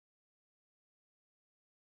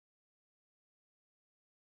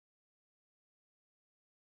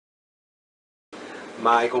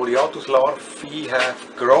my Goliathus larvae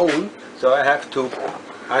have grown, so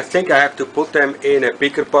I think I have to put them in a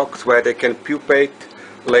bigger box where they can pupate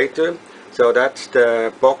later. So that's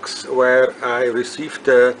the box where I received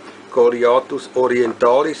the Goliathus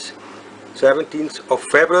orientalis, 17th of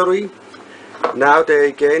February. Now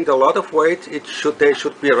they gained a lot of weight. They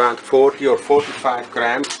should be around 40 or 45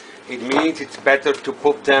 grams. It means it's better to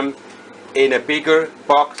put them in a bigger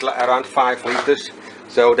box, around 5 liters,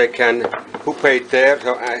 so they can pupate there.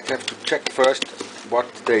 So I have to check first what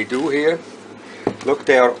they do here. Look,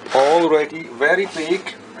 they are already very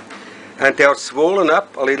big and they are swollen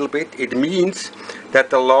up a little bit. It means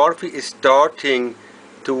that the larvae is starting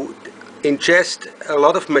to ingest a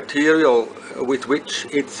lot of material with which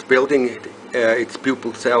it's building its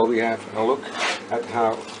pupal cell. We have a look at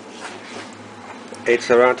how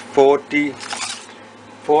it's around 40,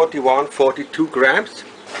 41, 42 grams.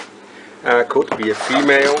 Could be a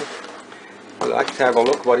female. Let's have a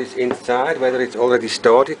look what is inside, whether it's already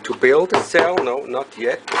started to build a cell. No, not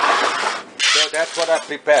yet. So that's what I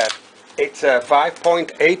prepared. It's a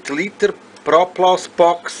 5.8 liter ProPlus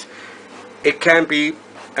box. It can be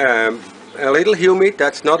a little humid,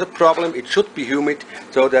 that's not a problem. It should be humid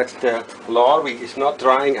so that the larvae is not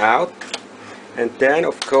drying out. And then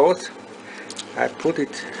of course I put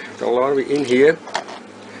the larvae in here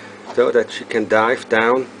so that she can dive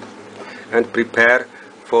down and prepare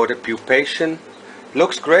for the pupation.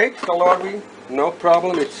 Looks great, the larvae, no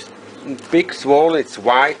problem. It's big, swollen, it's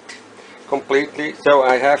white completely. So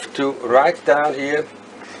I have to write down here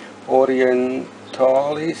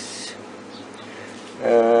orientalis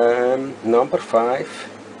number 5.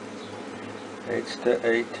 It's the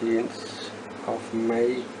 18th of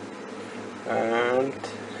May and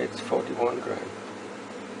it's 41 grams.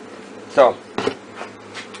 So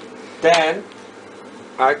then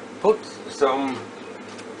I put some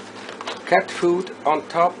cat food on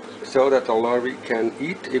top so that the larvae can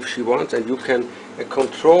eat if she wants, and you can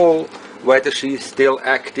control whether she's still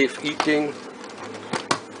active eating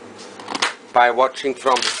by watching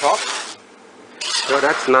from the top. So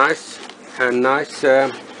that's nice, a nice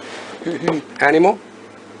animal.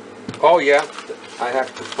 Oh yeah, I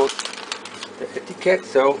have to put the etiquette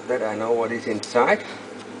so that I know what is inside.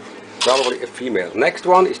 Probably a female. Next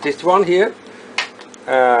one is this one here.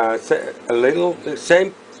 A little the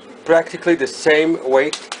same, practically the same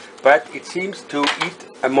weight, but it seems to eat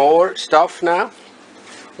more stuff now.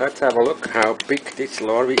 Let's have a look how big this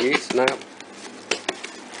larvae is now.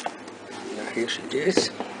 Here she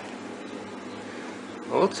is.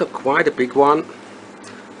 Also quite a big one,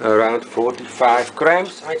 around 45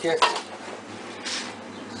 grams I guess.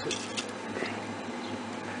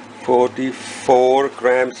 44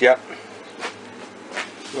 grams, yeah.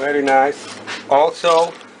 Very nice.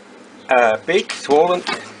 Also big, swollen,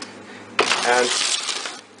 and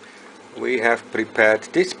we have prepared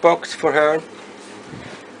this box for her.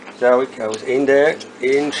 So it goes in there,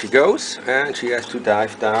 in she goes, and she has to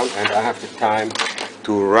dive down, and I have the time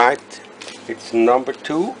to write. It's number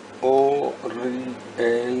 2,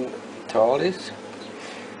 orientalis.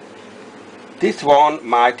 This one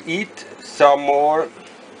might eat some more,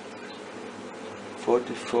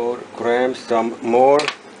 44 grams, some more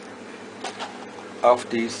of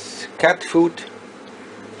these cat food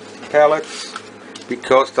pellets,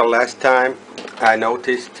 because the last time I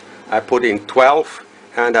noticed I put in 12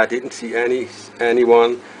 and I didn't see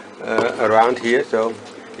anyone around here. So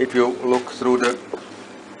if you look through the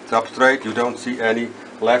substrate you don't see any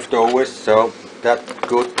leftovers, so that's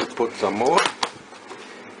good to put some more.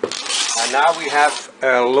 And now we have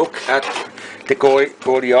a look at the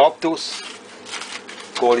Goliathus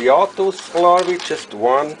larvae, just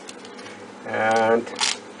one, and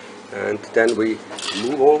then we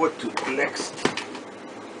move over to the next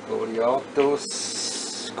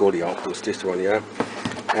Goliathus, this one, yeah.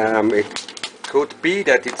 It could be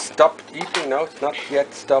that it stopped eating. No, it's not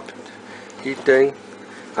yet stopped eating.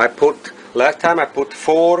 Last time I put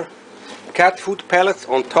 4 cat food pellets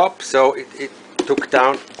on top, so it took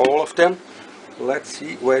down all of them. Let's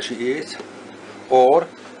see where she is. Or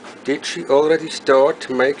did she already start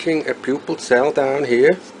making a pupal cell down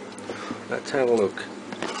here? Let's have a look.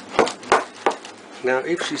 Now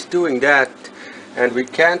if she's doing that and we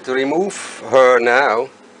can't remove her now,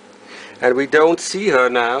 and we don't see her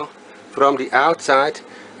now from the outside,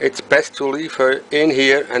 it's best to leave her in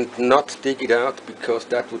here and not dig it out, because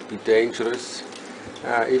that would be dangerous.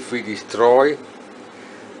 If we destroy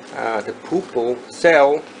the pupal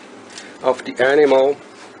cell of the animal,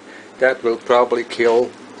 that will probably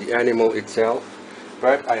kill the animal itself.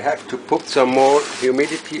 But I have to put some more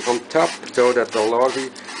humidity on top so that the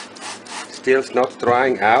larvae still is not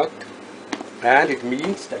drying out. and it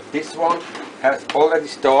means that this one has already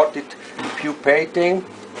started pupating.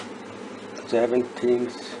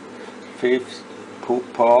 17th, 5th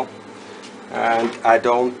pupa, and I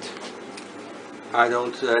don't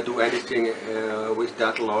do anything with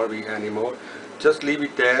that larvae anymore. Just leave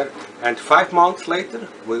it there, and 5 months later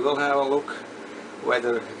we will have a look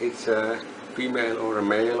whether it's a female or a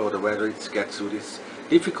male, or whether it gets through this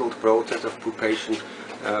difficult process of pupation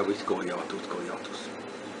with Goliathus.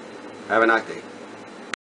 Have a nice day.